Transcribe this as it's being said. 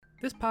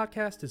This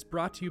podcast is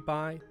brought to you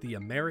by the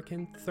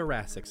American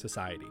Thoracic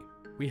Society.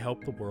 We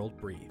help the world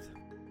breathe.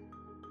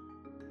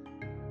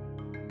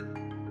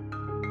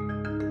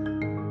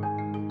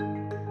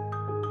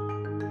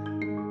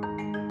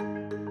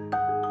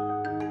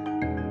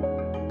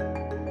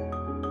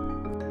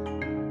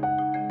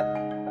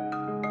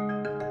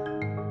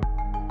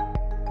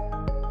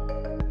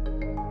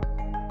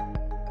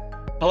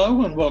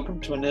 Hello and welcome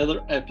to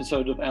another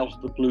episode of Out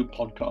of the Blue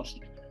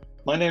podcast.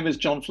 My name is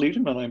John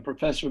Fleetham and I'm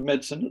Professor of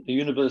Medicine at the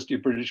University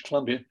of British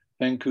Columbia,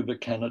 Vancouver,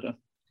 Canada.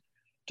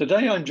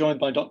 Today I'm joined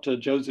by Dr.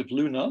 Joseph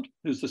Lunard,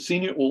 who's the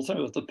senior author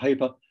of the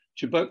paper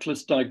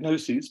Tuberculosis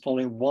Diagnoses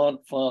Following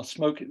Wildfire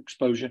Smoke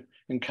Exposure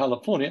in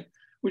California,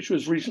 which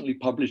was recently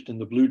published in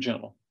the Blue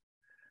Journal.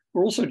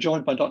 We're also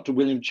joined by Dr.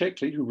 William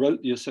Checkley, who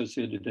wrote the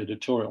associated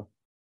editorial.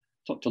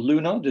 Dr.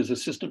 Lunard is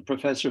Assistant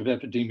Professor of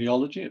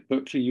Epidemiology at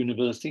Berkeley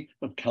University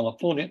of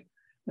California,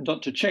 and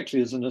Dr.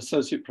 Checkley is an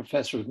Associate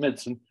Professor of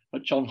Medicine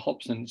at Johns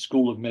Hopkins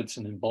School of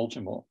Medicine in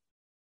Baltimore.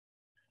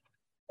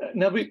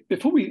 Now,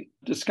 before we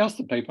discuss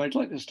the paper, I'd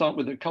like to start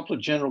with a couple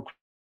of general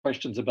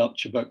questions about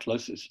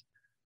tuberculosis.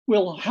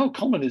 Will, how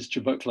common is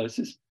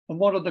tuberculosis, and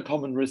what are the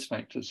common risk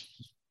factors?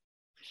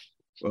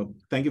 Well,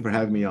 thank you for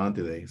having me on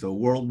today. So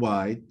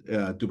worldwide,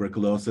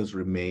 tuberculosis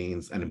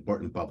remains an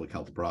important public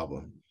health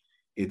problem.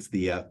 It's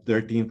the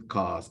 13th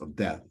cause of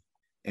death,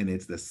 and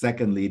it's the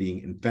second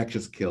leading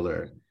infectious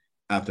killer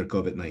after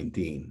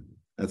COVID-19.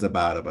 That's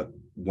about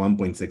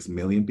 1.6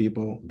 million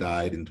people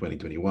died in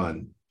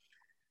 2021.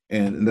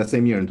 And in that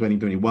same year, in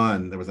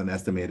 2021, there was an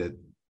estimated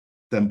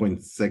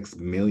 10.6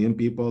 million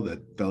people that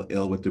fell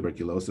ill with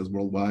tuberculosis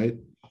worldwide.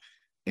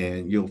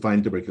 And you'll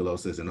find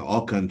tuberculosis in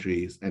all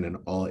countries and in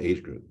all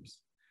age groups.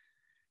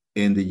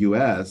 In the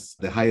US,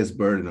 the highest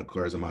burden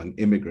occurs among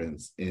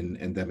immigrants in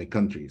endemic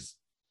countries.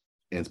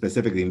 And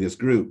specifically in this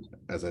group,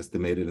 as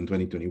estimated in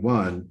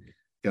 2021,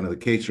 kind of the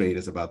case rate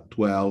is about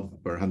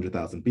 12 per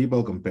 100,000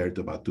 people compared to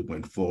about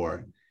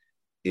 2.4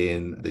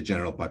 in the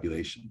general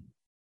population.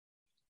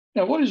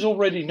 Now, what is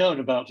already known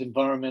about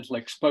environmental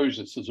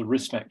exposures as a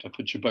risk factor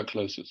for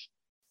tuberculosis?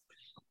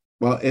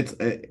 Well,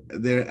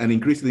 they're an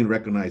increasingly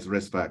recognized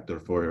risk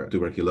factor for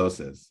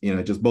tuberculosis.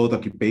 Just both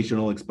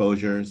occupational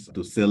exposures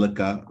to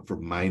silica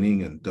from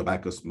mining and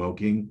tobacco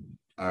smoking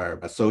are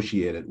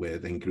associated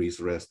with increased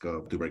risk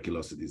of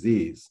tuberculosis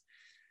disease.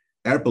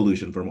 Air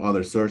pollution from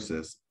other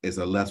sources is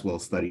a less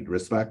well-studied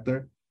risk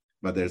factor,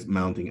 but there's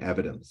mounting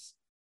evidence.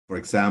 For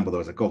example, there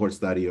was a cohort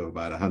study of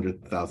about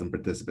 100,000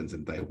 participants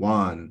in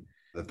Taiwan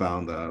that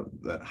found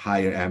that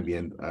higher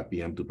ambient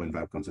PM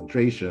 2.5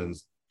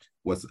 concentrations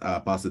was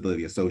a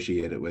possibility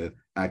associated with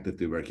active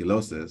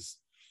tuberculosis.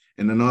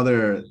 And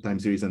another time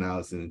series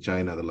analysis in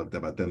China that looked at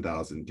about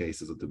 10,000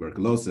 cases of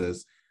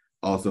tuberculosis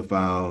also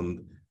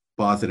found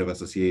positive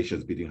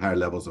associations between higher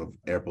levels of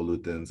air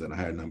pollutants and a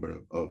higher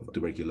number of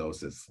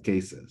tuberculosis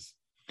cases.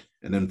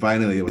 And then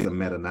finally, there was a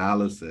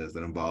meta-analysis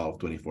that involved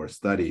 24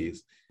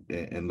 studies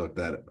and looked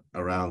at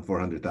around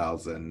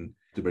 400,000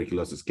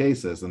 tuberculosis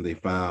cases, and they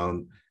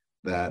found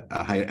that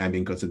higher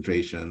ambient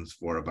concentrations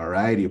for a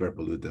variety of air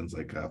pollutants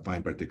like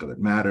fine particulate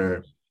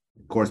matter,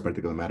 coarse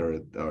particulate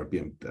matter, or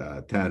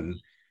PM10,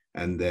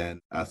 and then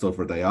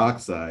sulfur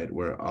dioxide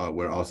were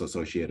also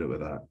associated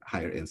with a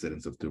higher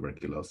incidence of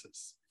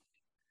tuberculosis.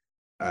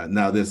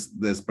 Now,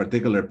 this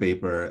particular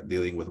paper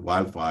dealing with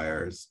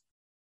wildfires,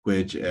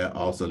 which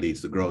also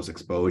leads to gross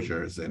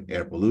exposures and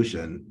air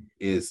pollution,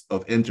 is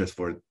of interest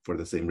for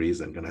the same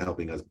reason, kind of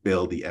helping us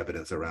build the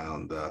evidence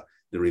around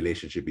the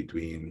relationship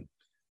between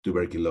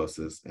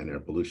tuberculosis and air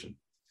pollution.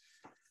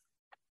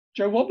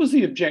 Joe, what was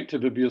the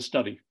objective of your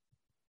study?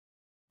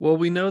 Well,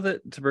 we know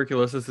that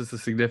tuberculosis is a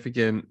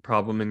significant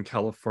problem in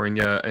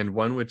California and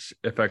one which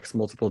affects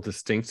multiple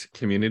distinct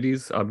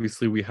communities.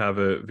 Obviously, we have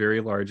a very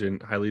large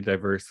and highly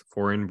diverse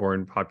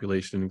foreign-born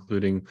population,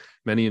 including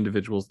many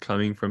individuals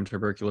coming from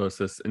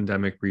tuberculosis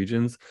endemic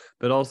regions,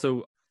 but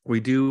also we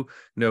do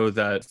know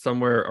that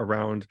somewhere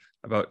around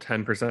about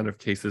 10% of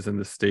cases in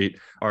the state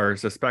are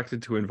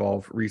suspected to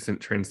involve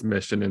recent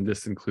transmission, and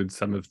this includes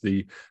some of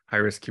the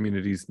high-risk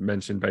communities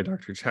mentioned by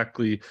Dr.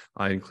 Checkley,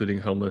 including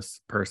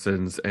homeless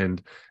persons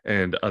and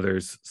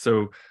others.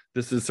 So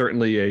this is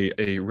certainly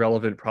a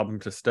relevant problem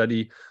to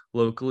study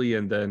locally.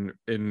 And then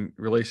in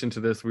relation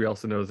to this, we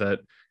also know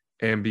that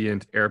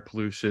ambient air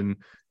pollution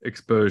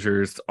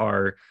exposures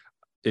are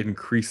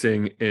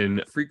increasing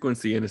in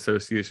frequency in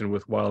association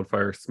with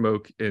wildfire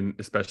smoke in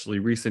especially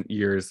recent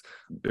years.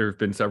 There have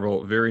been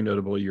several very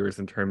notable years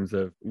in terms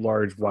of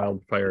large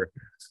wildfire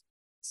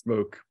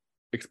smoke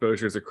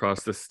exposures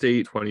across the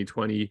state.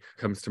 2020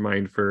 comes to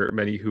mind for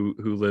many who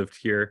lived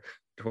here,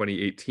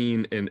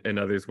 2018 and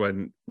others,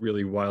 when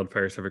really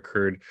wildfires have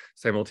occurred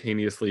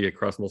simultaneously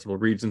across multiple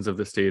regions of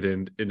the state,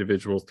 and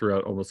individuals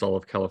throughout almost all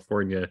of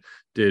California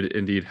did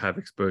indeed have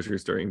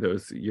exposures during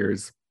those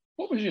years.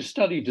 What was your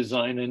study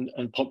design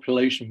and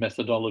population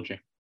methodology?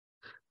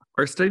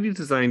 Our study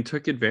design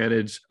took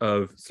advantage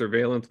of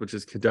surveillance, which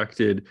is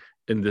conducted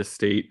in the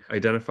state,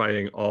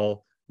 identifying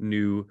all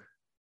new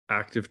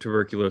active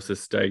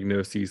tuberculosis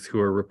diagnoses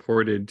who are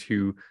reported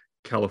to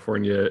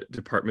California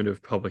Department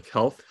of Public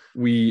Health.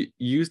 We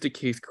used a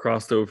case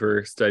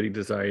crossover study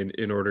design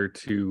in order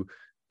to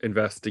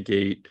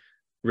investigate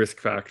risk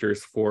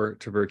factors for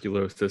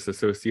tuberculosis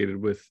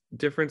associated with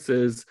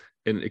differences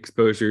in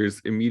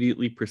exposures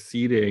immediately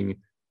preceding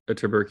a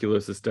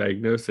tuberculosis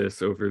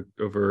diagnosis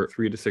over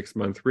 3 to 6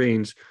 month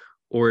range,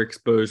 or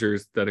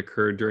exposures that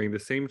occurred during the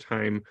same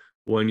time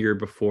 1 year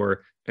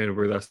before and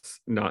were thus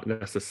not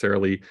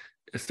necessarily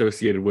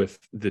associated with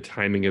the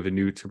timing of a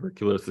new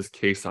tuberculosis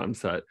case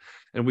onset.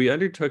 And we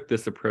undertook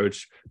this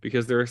approach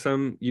because there are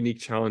some unique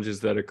challenges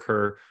that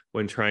occur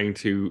when trying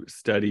to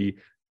study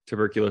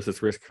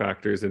tuberculosis risk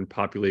factors in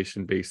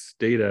population-based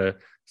data,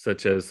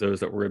 such as those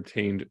that were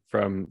obtained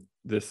from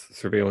this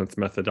surveillance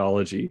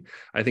methodology.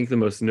 I think the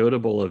most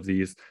notable of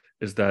these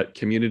is that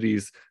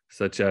communities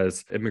such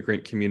as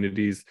immigrant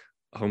communities,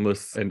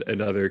 homeless, and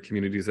other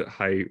communities at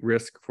high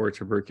risk for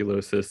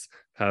tuberculosis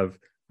have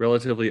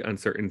relatively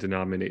uncertain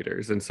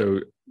denominators. And so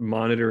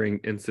monitoring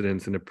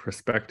incidence in a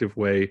prospective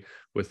way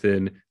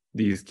within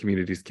these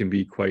communities can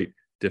be quite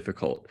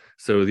difficult.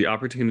 So the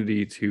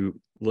opportunity to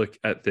look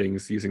at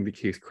things using the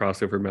case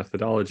crossover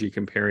methodology,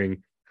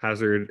 comparing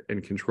hazard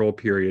and control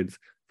periods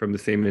from the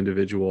same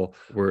individual,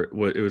 it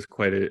was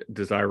quite a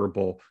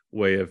desirable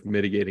way of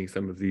mitigating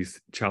some of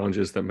these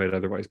challenges that might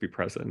otherwise be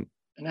present.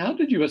 And how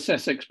did you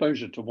assess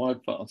exposure to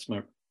wildfire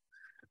smoke?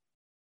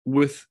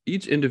 With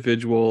each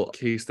individual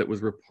case that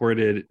was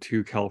reported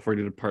to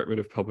California Department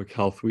of Public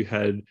Health, we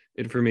had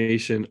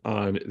information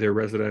on their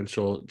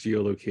residential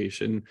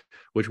geolocation,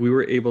 which we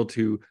were able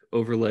to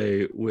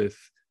overlay with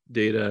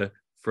data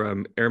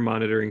from air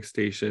monitoring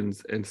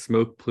stations and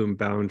smoke plume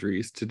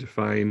boundaries to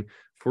define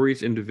for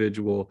each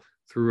individual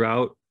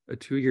throughout a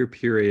 2-year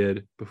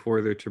period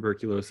before their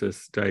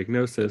tuberculosis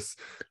diagnosis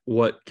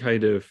what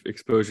kind of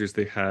exposures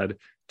they had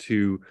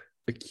to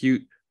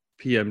acute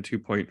PM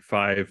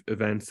 2.5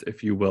 events,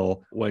 if you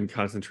will, when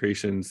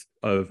concentrations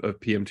of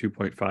PM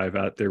 2.5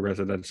 at their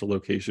residential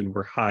location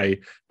were high.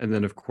 And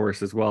then, of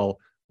course, as well,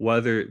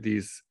 whether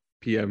these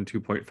PM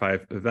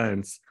 2.5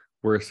 events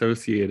were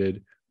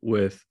associated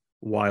with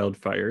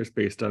wildfires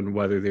based on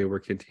whether they were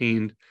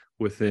contained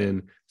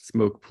within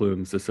smoke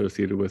plumes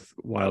associated with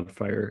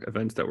wildfire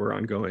events that were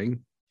ongoing.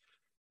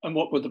 And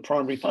what were the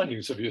primary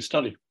findings of your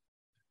study?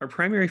 Our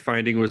primary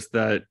finding was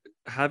that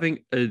having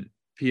a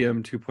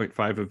PM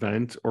 2.5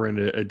 event, or in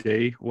a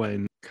day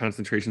when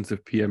concentrations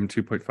of PM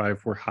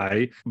 2.5 were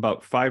high,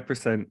 about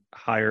 5%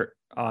 higher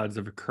odds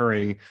of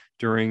occurring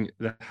during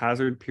the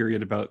hazard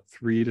period about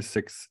 3 to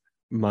 6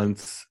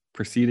 months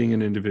preceding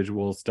an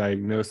individual's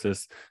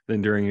diagnosis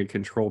than during a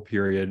control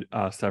period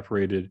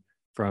separated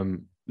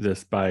from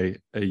this by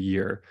a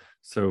year.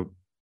 So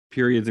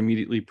periods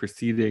immediately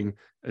preceding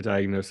a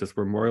diagnosis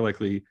were more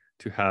likely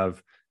to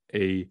have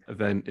an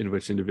event in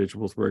which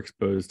individuals were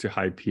exposed to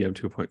high PM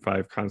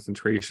 2.5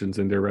 concentrations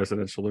in their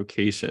residential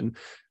location.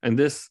 And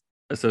this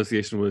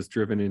association was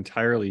driven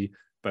entirely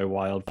by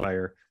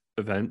wildfire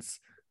events.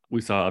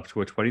 We saw up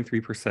to a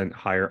 23%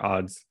 higher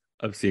odds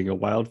of seeing a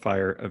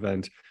wildfire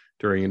event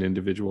during an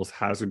individual's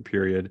hazard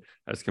period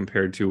as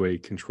compared to a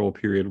control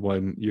period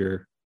 1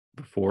 year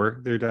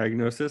before their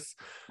diagnosis.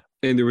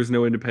 And there was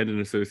no independent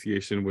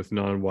association with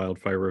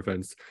non-wildfire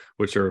events,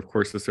 which are, of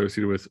course,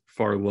 associated with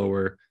far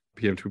lower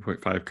PM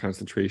 2.5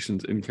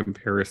 concentrations in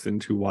comparison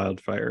to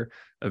wildfire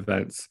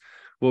events.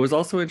 What was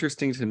also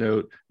interesting to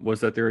note was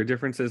that there are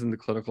differences in the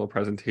clinical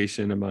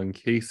presentation among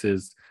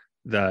cases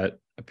that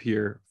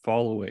appear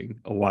following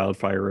a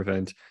wildfire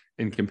event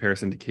in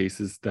comparison to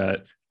cases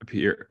that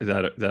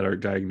are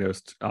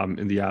diagnosed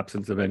in the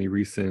absence of any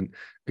recent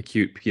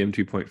acute PM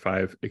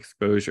 2.5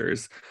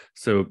 exposures.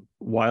 So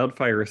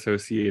wildfire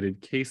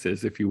associated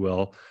cases, if you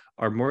will,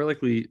 are more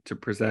likely to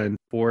present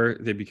before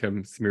they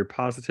become smear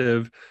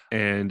positive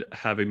and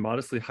have a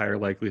modestly higher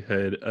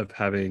likelihood of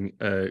having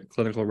a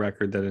clinical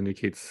record that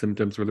indicates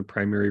symptoms were the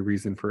primary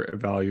reason for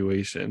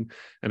evaluation.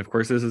 And of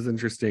course, this is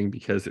interesting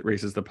because it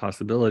raises the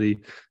possibility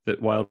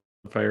that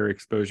wildfire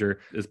exposure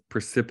is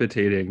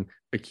precipitating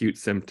acute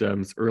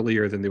symptoms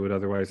earlier than they would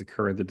otherwise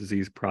occur in the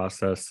disease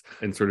process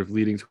and sort of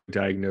leading to a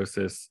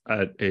diagnosis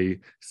at a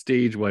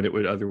stage when it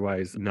would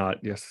otherwise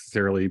not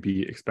necessarily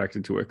be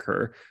expected to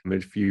occur.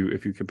 If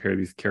you compare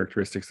these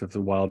characteristics of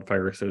the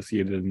wildfire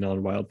associated and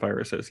non-wildfire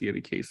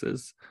associated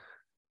cases.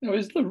 Now,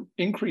 is the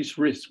increased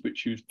risk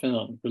which you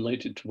found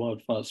related to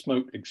wildfire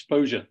smoke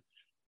exposure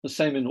the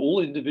same in all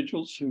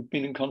individuals who've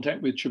been in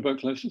contact with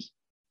tuberculosis?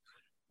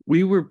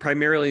 We were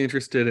primarily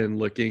interested in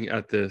looking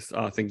at this,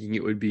 thinking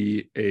it would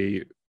be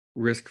a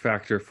risk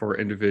factor for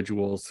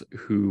individuals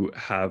who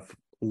have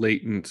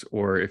latent,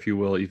 or if you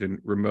will, even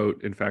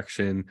remote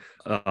infection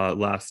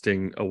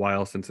lasting a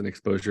while since an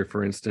exposure,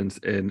 for instance,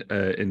 in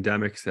an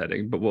endemic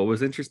setting. But what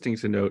was interesting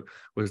to note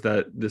was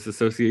that this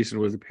association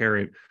was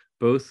apparent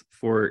both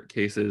for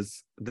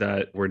cases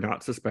that were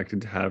not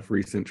suspected to have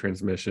recent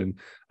transmission,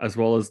 as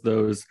well as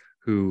those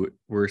who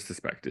were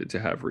suspected to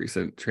have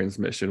recent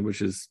transmission,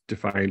 which is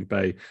defined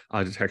by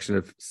detection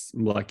of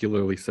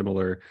molecularly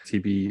similar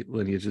TB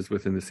lineages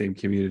within the same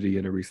community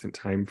in a recent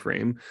time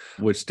frame,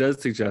 which does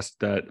suggest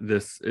that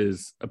this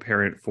is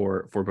apparent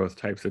for both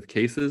types of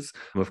cases.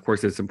 Of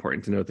course, it's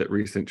important to note that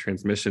recent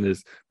transmission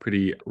is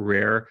pretty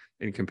rare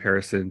in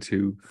comparison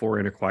to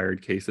foreign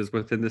acquired cases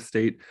within the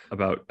state.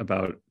 About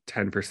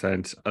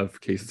 10% of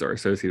cases are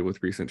associated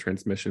with recent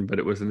transmission, but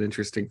it was an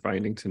interesting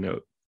finding to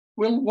note.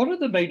 Will, what are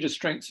the major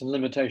strengths and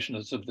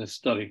limitations of this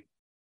study?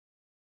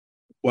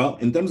 Well,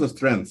 in terms of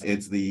strengths,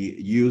 it's the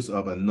use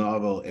of a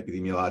novel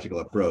epidemiological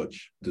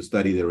approach to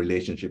study the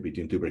relationship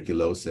between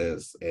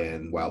tuberculosis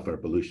and wildfire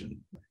pollution.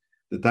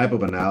 The type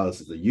of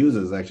analysis it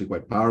uses is actually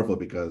quite powerful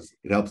because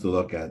it helps to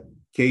look at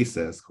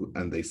cases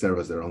and they serve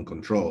as their own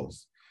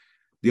controls.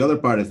 The other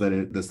part is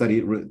that the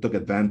study took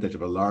advantage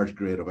of a large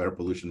grid of air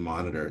pollution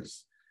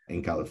monitors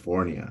in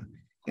California,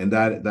 and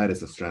that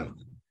is a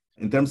strength.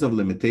 In terms of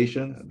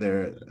limitation,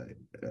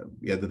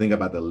 you have to think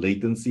about the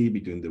latency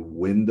between the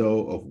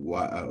window of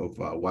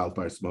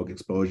wildfire smoke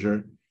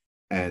exposure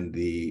and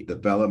the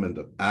development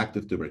of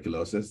active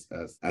tuberculosis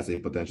as a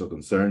potential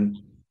concern.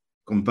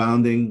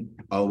 Confounding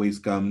always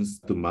comes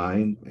to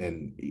mind,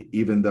 and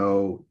even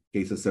though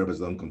cases serve as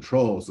their own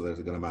control, so there's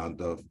a good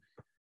amount of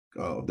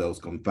those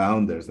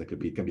confounders that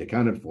can be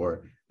accounted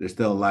for, there's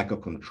still a lack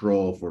of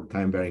control for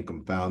time-varying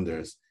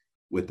confounders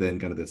within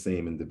kind of the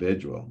same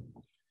individual.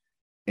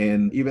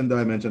 And even though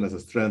I mentioned as a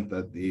strength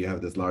that you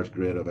have this large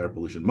grid of air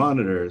pollution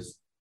monitors,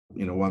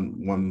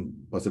 one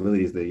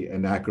possibility is the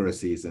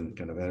inaccuracies in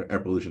kind of air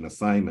pollution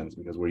assignments,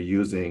 because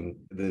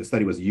the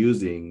study was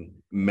using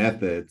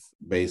methods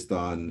based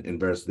on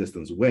inverse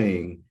distance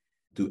weighing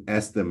to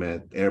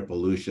estimate air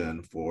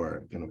pollution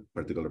for kind of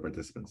particular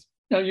participants.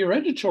 Now, your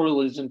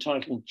editorial is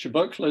entitled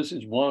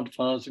Tuberculosis,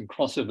 Wildfires and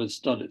Crossover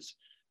Studies,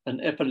 an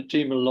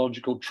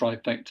epidemiological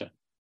trifecta.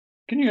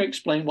 Can you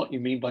explain what you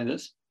mean by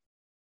this?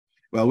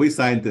 Well, we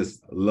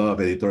scientists love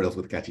editorials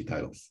with catchy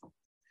titles.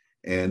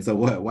 And so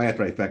why a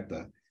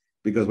trifecta?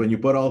 Because when you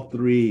put all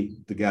three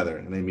together,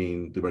 and I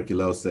mean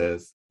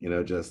tuberculosis,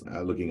 just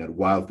looking at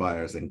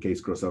wildfires and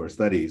case crossover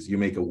studies, you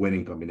make a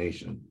winning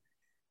combination.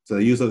 So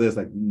the use of this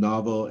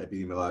novel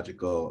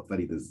epidemiological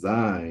study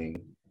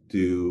design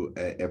to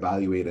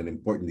evaluate an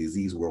important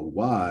disease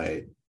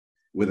worldwide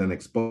with an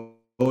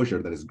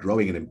exposure that is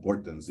growing in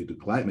importance due to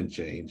climate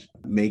change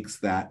makes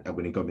that a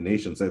winning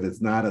combination. So if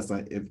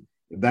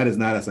that is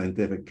not a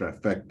scientific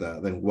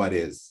trifecta, then what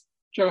is?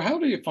 Joe, how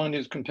do your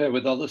findings compare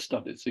with other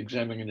studies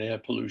examining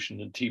air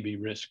pollution and TB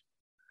risk?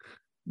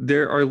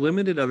 There are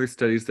limited other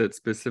studies that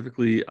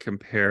specifically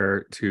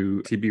compare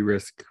to TB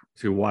risk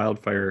to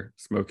wildfire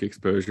smoke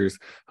exposures.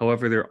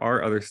 However, there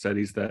are other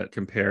studies that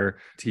compare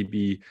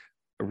TB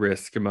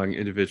risk among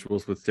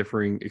individuals with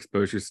differing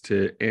exposures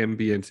to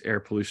ambient air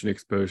pollution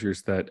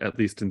exposures that, at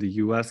least in the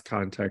US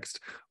context,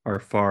 are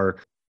far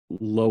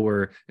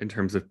lower in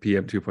terms of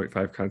PM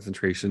 2.5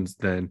 concentrations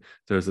than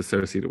those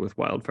associated with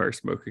wildfire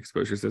smoke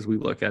exposures, as we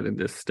look at in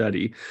this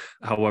study.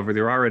 However,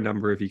 there are a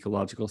number of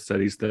ecological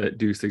studies that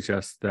do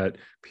suggest that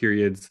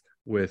periods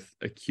with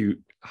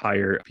acute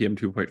higher PM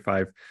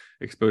 2.5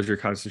 exposure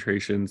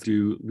concentrations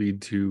do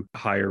lead to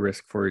higher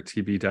risk for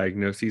TB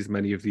diagnoses.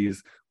 Many of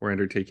these were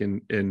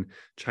undertaken in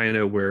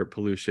China, where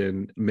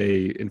pollution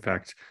may in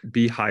fact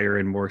be higher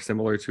and more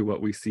similar to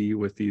what we see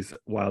with these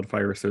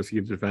wildfire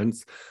associated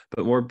events.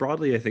 But more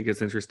broadly, I think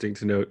it's interesting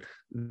to note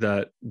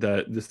that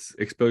this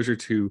exposure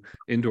to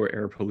indoor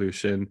air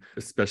pollution,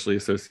 especially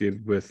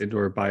associated with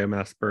indoor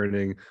biomass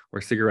burning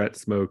or cigarette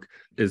smoke,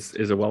 is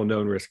a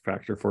well-known risk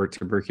factor for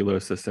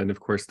tuberculosis. And of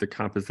course, the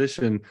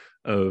composition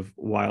of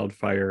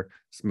wildfire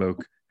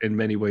smoke in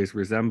many ways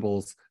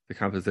resembles the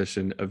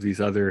composition of these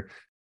other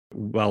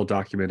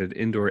well-documented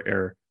indoor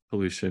air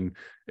pollution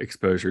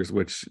exposures,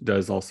 which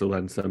does also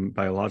lend some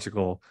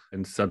biological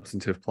and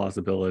substantive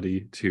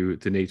plausibility to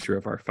the nature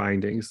of our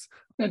findings.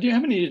 Now, do you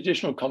have any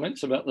additional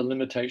comments about the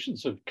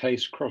limitations of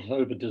case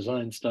crossover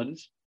design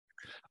studies?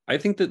 I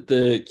think that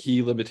the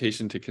key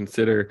limitation to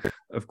consider,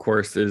 of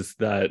course, is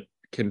that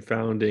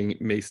confounding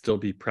may still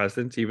be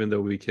present, even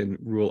though we can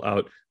rule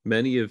out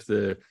many of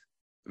the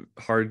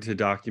hard to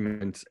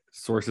document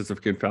sources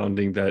of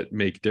confounding that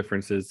make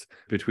differences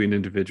between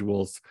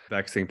individuals.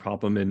 Vexing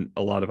problem in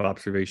a lot of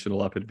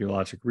observational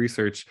epidemiologic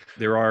research.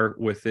 There are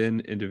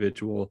within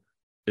individual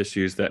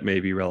issues that may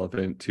be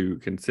relevant to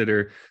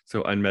consider.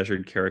 So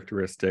unmeasured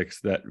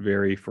characteristics that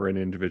vary for an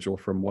individual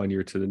from one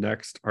year to the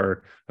next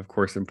are, of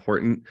course,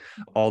 important.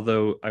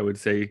 Although I would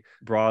say,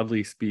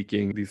 broadly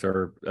speaking, these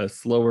are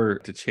slower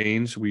to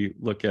change. We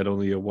look at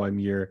only a 1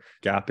 year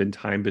gap in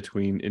time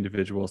between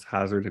individuals'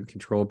 hazard and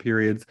control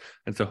periods.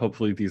 And so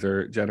hopefully these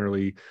are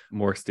generally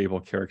more stable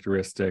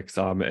characteristics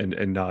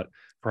and not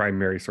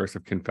primary source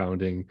of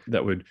confounding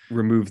that would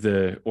remove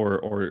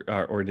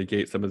or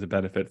negate some of the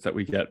benefits that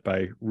we get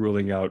by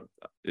ruling out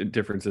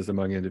differences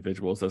among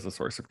individuals as a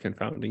source of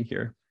confounding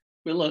here.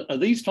 Well, are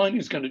these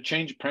findings going to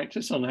change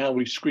practice on how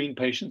we screen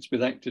patients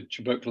with active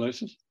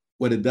tuberculosis?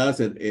 what it does,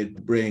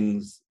 it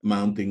brings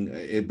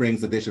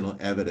additional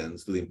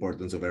evidence to the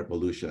importance of air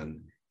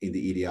pollution in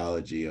the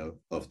etiology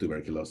of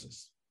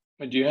tuberculosis.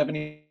 And do you have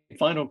any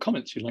final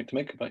comments you'd like to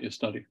make about your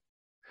study?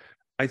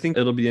 I think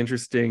it'll be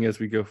interesting as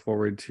we go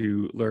forward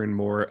to learn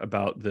more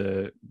about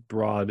the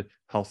broad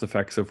health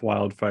effects of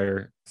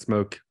wildfire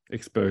smoke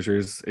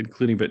exposures,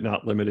 including but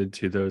not limited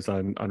to those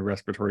on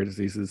respiratory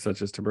diseases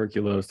such as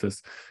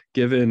tuberculosis,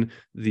 given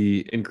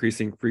the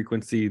increasing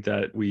frequency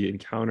that we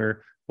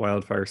encounter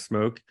wildfire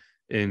smoke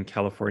in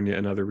California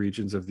and other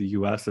regions of the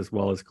US, as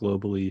well as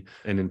globally,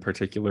 and in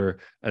particular,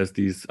 as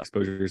these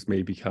exposures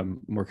may become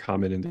more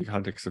common in the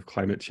context of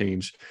climate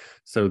change.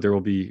 So there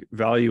will be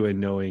value in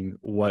knowing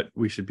what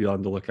we should be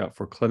on the lookout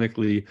for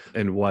clinically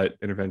and what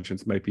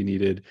interventions might be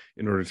needed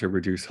in order to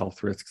reduce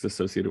health risks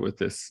associated with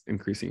this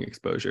increasing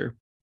exposure.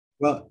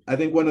 Well, I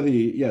think one of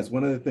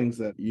the things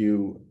that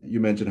you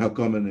mentioned, how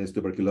common is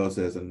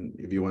tuberculosis, and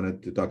if you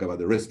wanted to talk about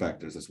the risk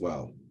factors as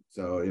well.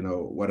 So,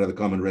 what are the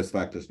common risk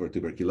factors for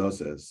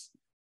tuberculosis?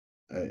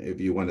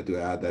 If you wanted to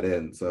add that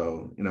in.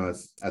 So,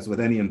 as with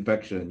any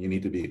infection, you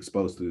need to be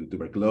exposed to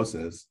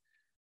tuberculosis.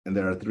 And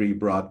there are three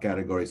broad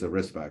categories of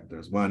risk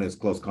factors. One is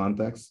close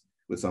contacts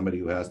with somebody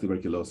who has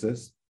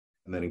tuberculosis.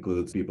 And that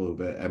includes people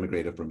who've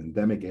emigrated from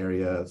endemic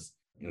areas,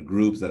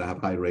 groups that have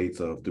high rates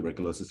of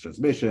tuberculosis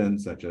transmission,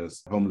 such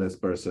as homeless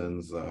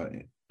persons,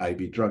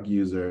 IV drug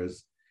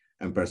users,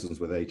 and persons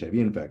with HIV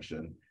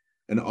infection.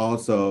 And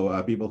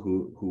also people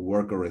who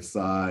work or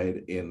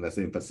reside in the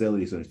same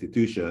facilities or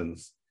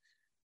institutions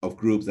of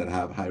groups that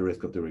have high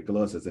risk of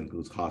tuberculosis,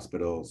 includes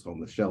hospitals,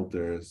 homeless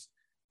shelters,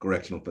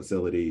 correctional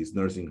facilities,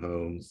 nursing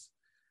homes,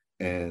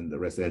 and the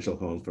residential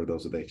homes for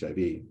those with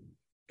HIV.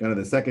 Kind of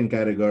the second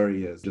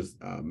category is just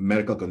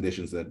medical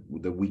conditions that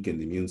weaken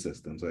the immune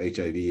system. So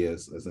HIV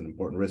is an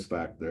important risk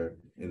factor.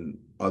 And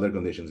other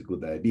conditions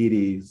include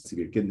diabetes,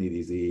 severe kidney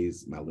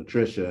disease,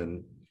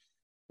 malnutrition,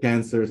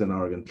 cancers and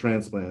organ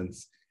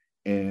transplants,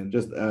 and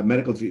just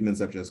medical treatments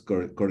such as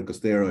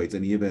corticosteroids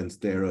and even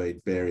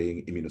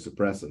steroid-bearing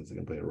immunosuppressants that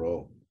can play a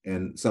role.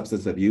 And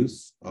substance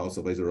abuse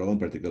also plays a role, in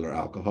particular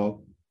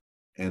alcohol.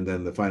 And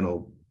then the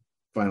final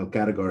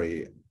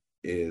category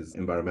is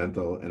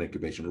environmental and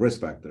occupational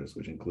risk factors,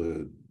 which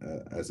include,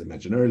 as I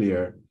mentioned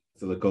earlier,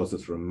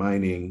 silicosis from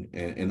mining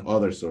and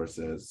other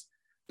sources,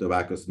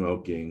 tobacco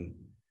smoking,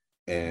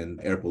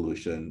 and air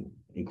pollution,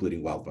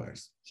 including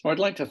wildfires. So I'd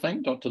like to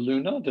thank Dr.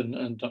 Lunard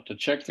and Dr.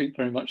 Cechvik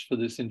very much for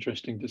this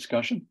interesting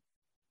discussion.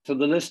 To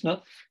the listener,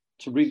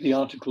 to read the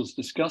articles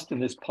discussed in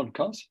this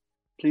podcast,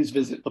 please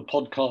visit the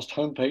podcast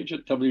homepage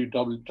at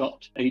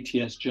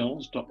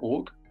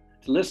www.atsjournals.org.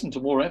 To listen to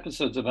more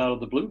episodes of Out of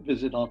the Blue,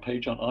 visit our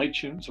page on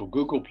iTunes or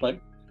Google Play.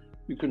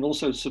 You can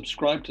also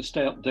subscribe to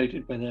stay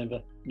updated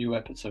whenever new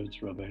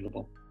episodes are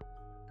available.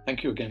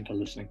 Thank you again for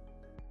listening.